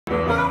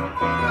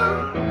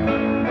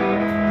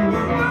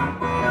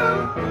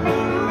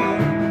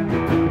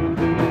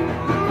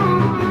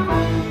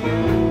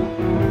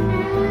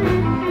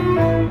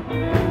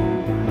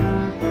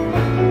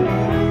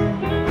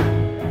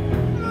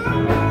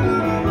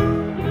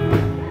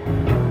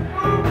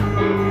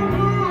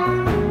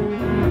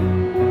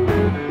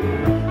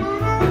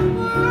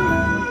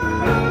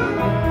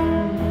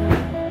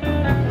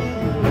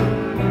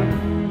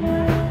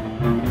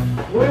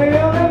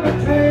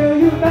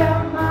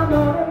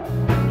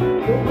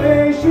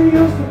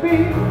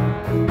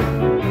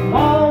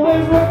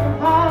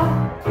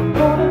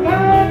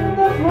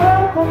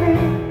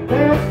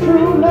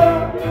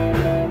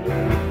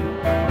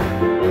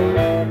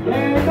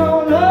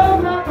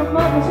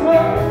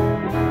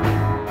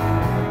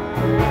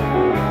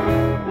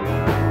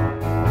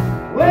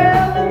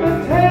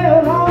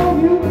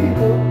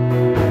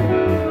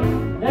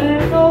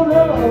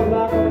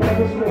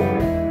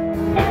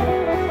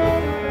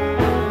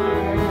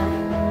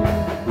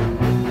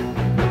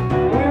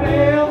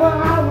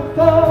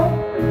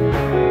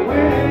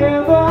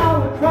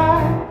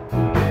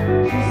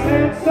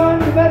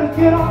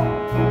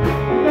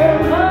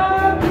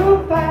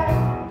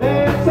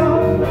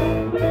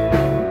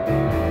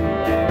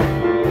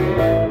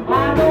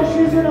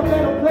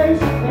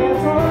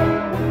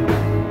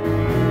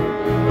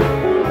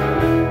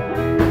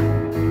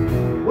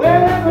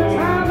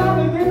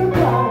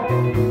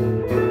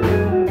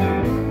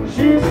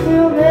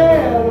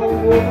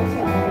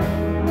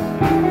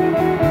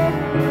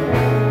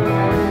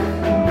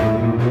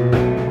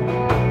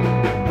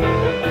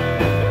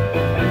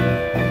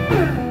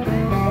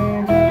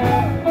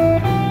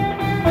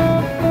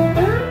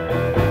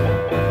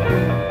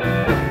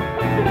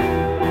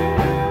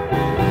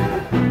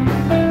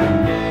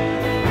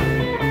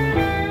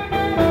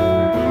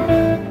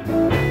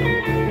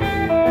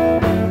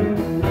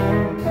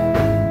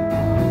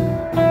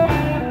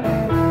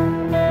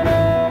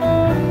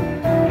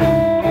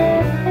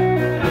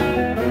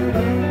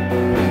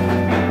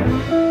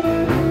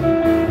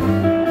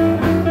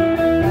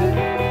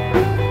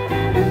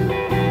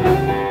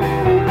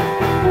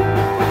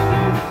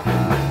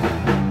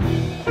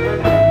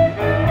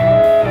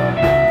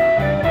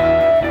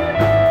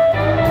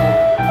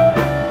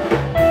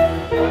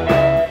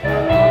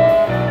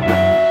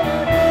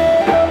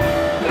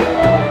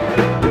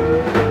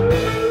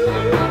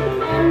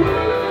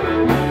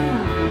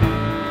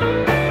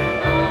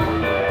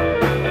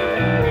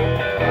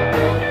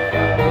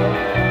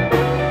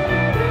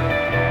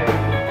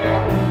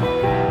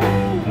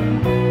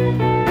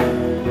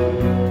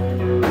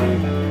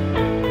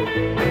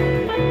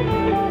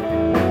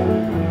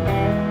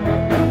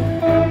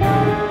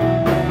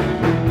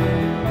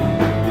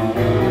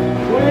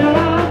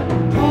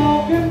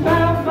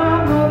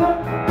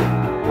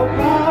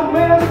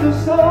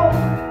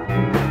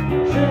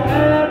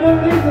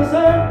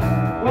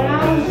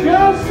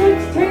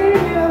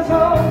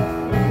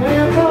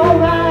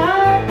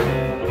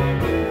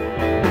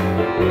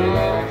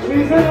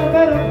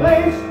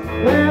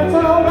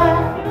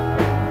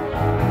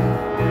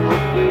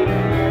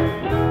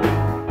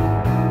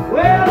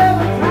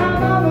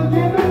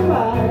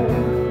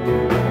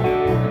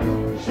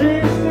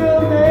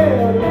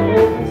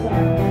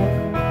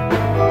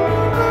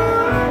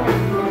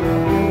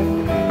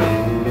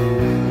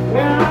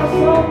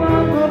so much.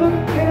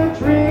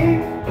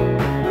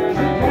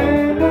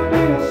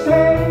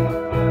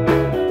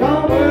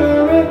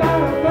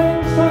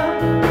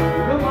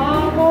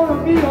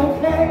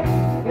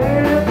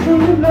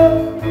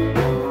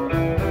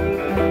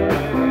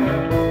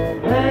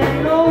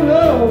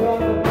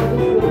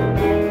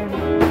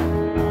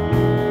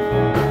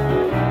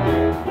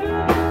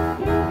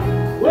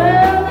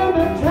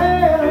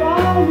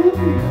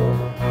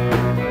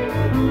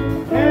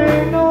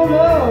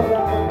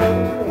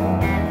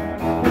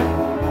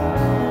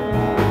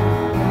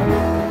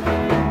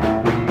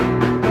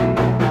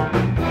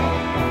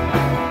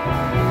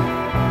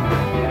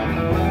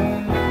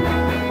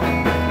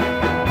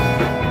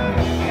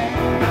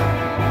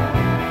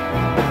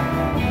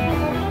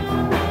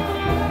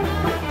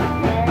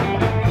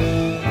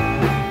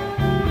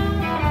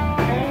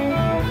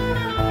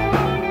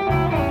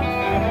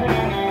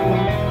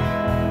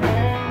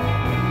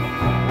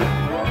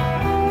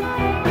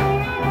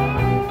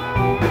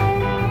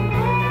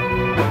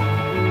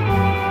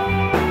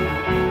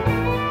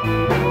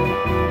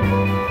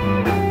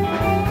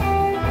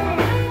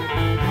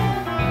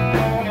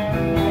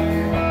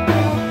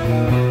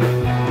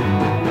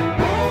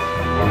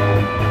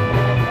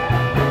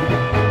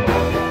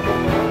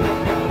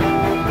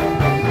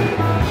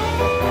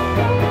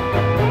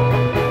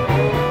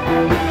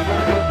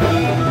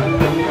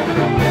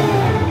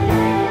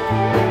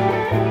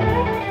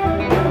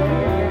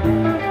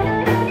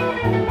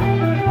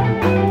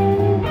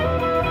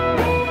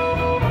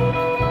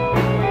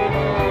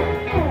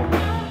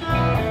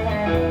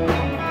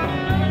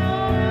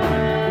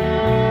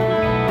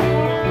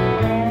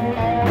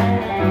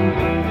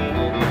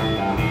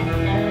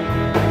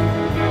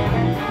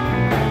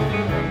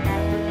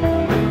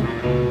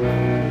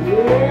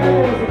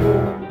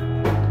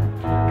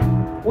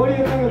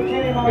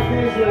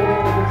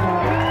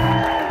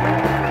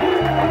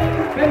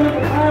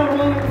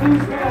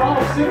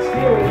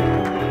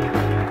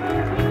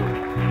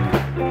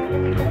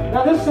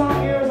 this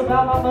song here is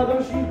about my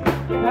mother. She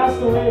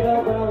passed away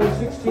back when I was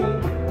 16.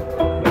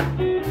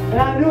 And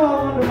I knew I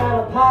wanted to write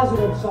a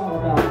positive song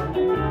about her.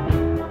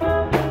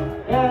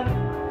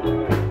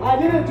 And I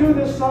didn't do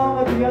this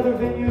song at the other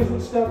venues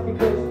and stuff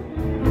because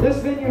this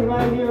venue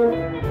right here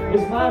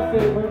is my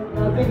favorite. And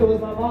I think it was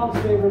my mom's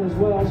favorite as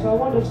well. So I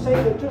wanted to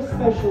save it just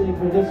specially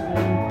for this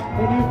venue.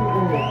 And you can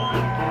go with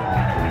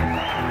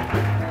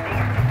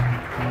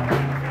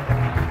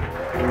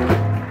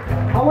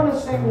I want to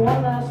sing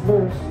one last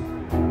verse,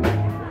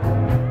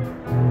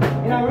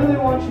 and I really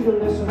want you to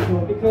listen to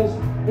it because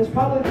it's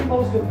probably the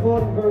most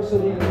important verse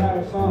of the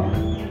entire song.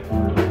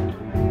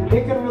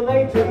 It can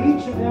relate to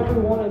each and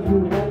every one of you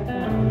right now.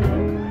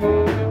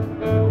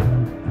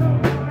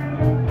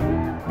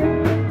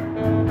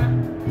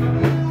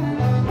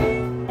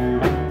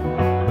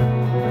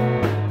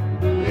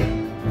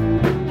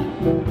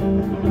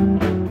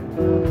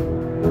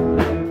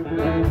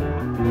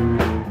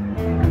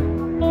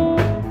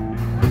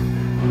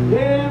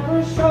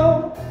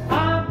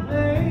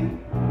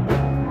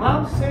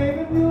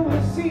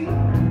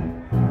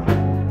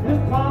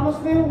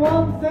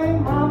 One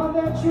thing, mama,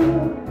 that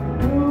you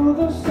do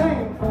the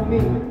same for me.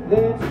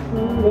 That's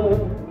true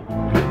love.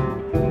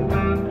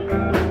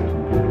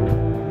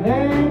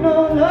 Ain't no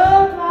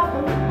love like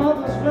a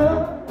mother's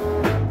love.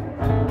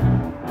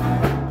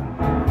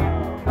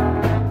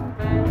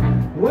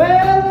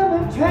 Well, let me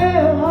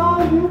tell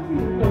all you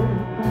people,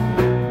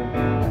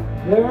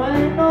 there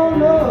ain't no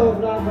love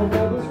like a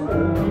mother's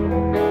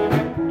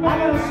love. I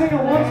gotta sing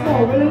it once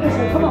more. Really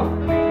listen, come on.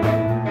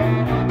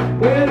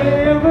 Well,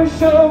 every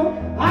show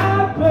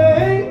I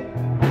play,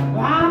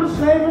 I'm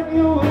saving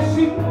you a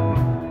seat.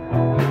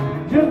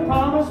 Just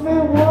promise me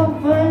one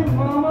thing,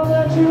 mama,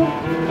 that you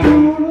do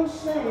the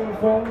same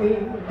for me.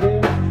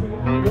 That's true.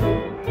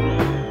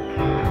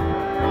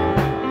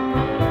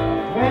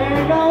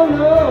 Ain't no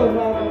love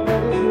like a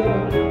mother's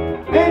love.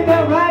 Ain't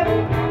that right?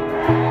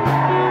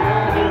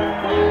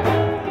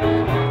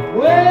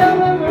 Well,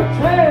 let me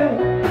tell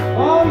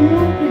all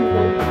you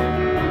people,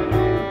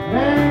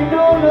 ain't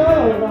no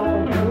love like a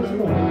mother's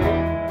love.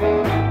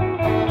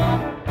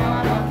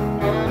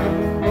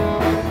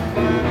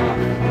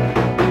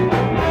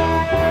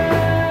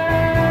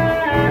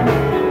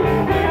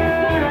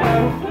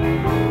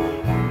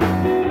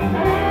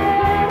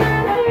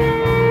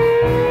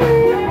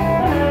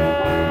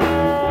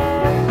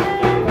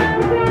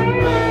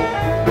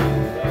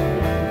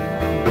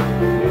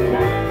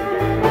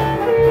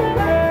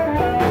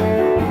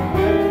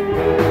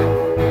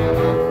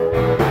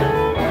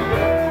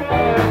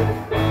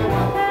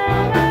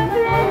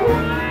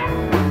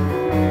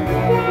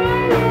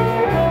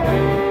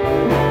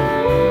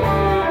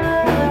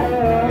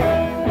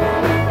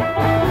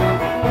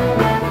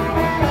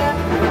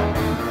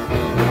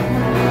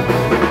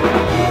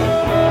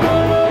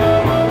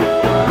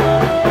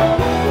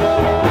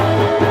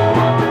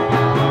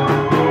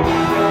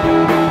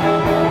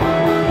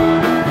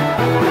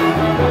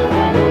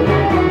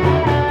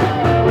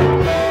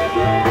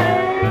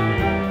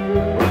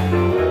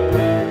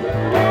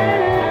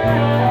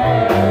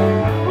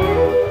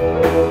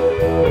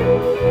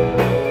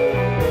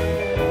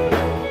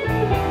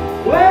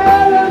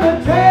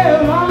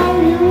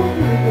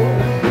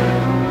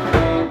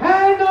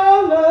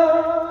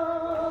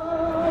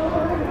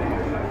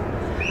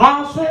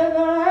 I said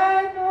there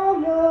ain't no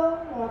love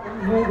like a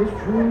mother's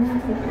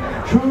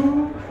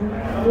true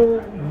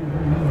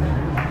love.